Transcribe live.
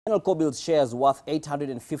KenolKobil's shares worth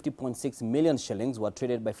 850.6 million shillings were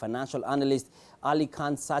traded by financial analyst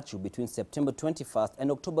Aly-Khan Satchu between September 21st and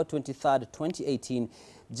October 23rd, 2018,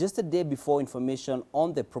 just a day before information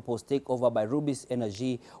on the proposed takeover by Rubis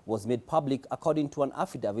Energie was made public, according to an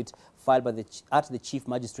affidavit filed by at the Chief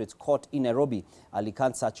Magistrate's Court in Nairobi.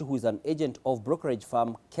 Aly-Khan Satchu, who is an agent of brokerage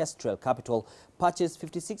firm Kestrel Capital, purchased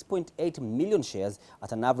 56.8 million shares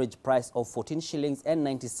at an average price of 14 shillings and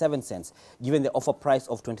 97 cents. Given the offer price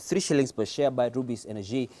of 23 shillings per share by Rubis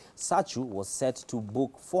Energie, Satchu was set to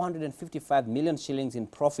book 455 million shillings in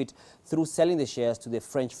profit through selling the shares to the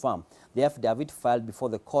French firm. The affidavit filed before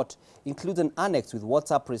the court includes an annex with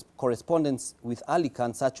WhatsApp correspondence with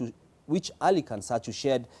Aly-Khan Satchu, which Aly-Khan Satchu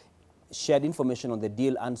shared information on the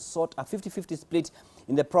deal and sought a 50-50 split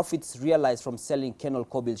in the profits realized from selling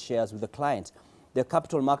KenolKobil shares with the client. The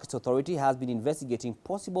Capital Markets Authority has been investigating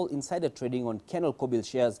possible insider trading on KenolKobil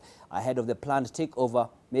shares ahead of the planned takeover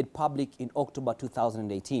made public in October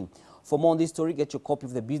 2018. For more on this story, get your copy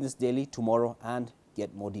of the Business Daily tomorrow and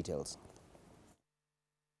get more details.